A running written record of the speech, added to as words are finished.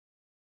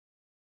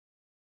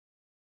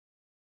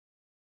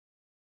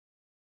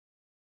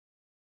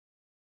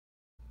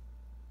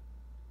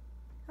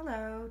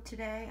Hello,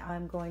 today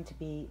I'm going to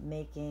be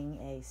making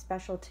a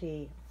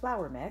specialty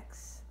flour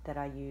mix that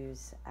I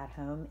use at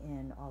home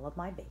in all of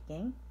my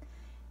baking,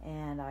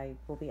 and I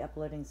will be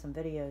uploading some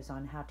videos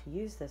on how to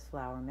use this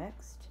flour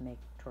mix to make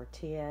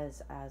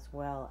tortillas as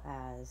well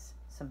as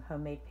some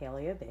homemade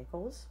paleo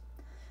bagels.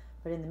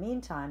 But in the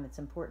meantime, it's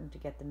important to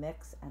get the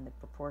mix and the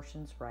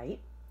proportions right.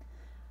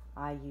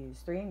 I use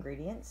 3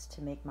 ingredients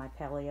to make my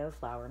paleo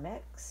flour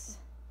mix,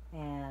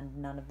 and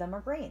none of them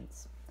are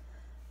grains.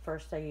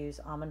 First, I use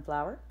almond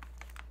flour,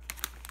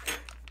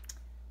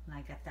 and I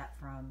get that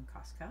from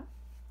Costco.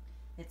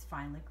 It's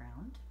finely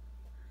ground.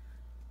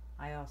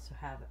 I also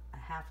have a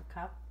 ½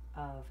 cup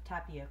of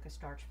tapioca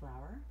starch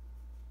flour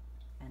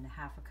and a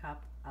 ½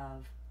 cup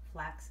of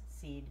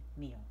flaxseed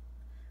meal,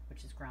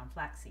 which is ground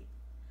flaxseed.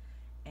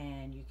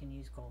 And you can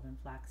use golden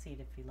flaxseed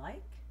if you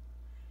like,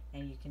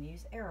 and you can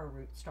use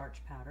arrowroot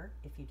starch powder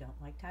if you don't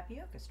like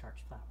tapioca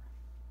starch flour,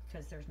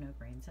 because there's no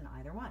grains in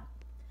either one,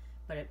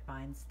 but it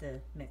binds the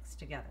mix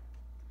together.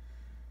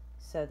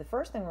 So the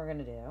first thing we're going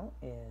to do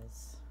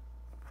is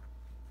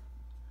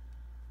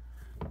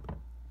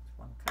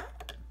 1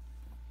 cup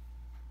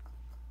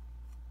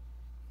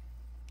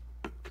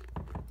to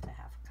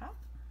 ½ cup.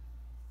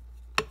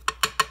 It's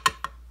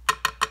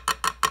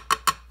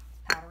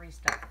powdery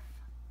stuff.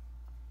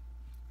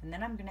 And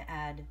then I'm going to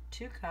add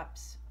 2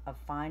 cups of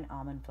fine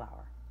almond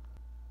flour.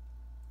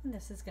 And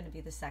this is going to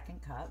be the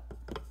 2nd cup.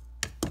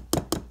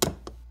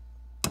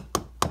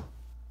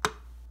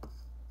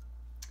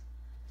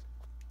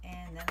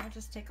 And then I'll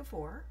just take a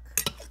fork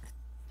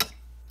and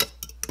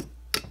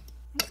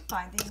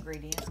combine the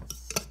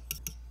ingredients.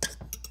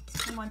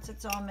 And once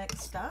it's all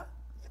mixed up,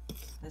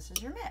 this is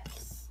your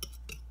mix.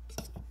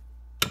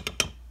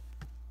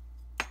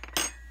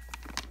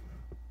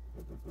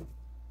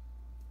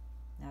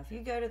 Now, if you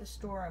go to the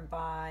store and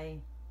buy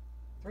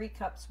 3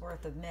 cups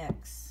worth of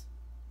mix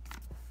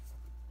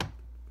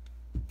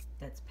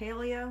that's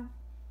paleo,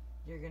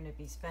 you're going to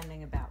be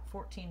spending about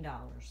 $14.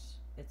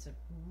 It's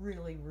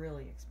really,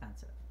 really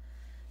expensive.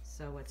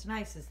 So what's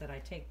nice is that I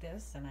take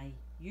this, and I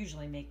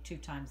usually make 2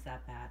 times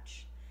that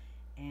batch,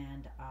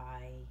 and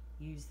I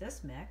use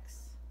this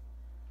mix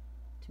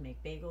to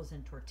make bagels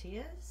and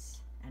tortillas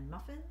and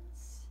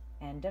muffins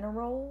and dinner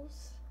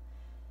rolls,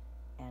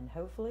 and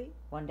hopefully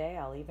one day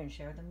I'll even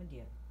share them with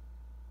you.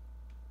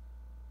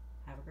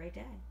 Have a great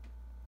day.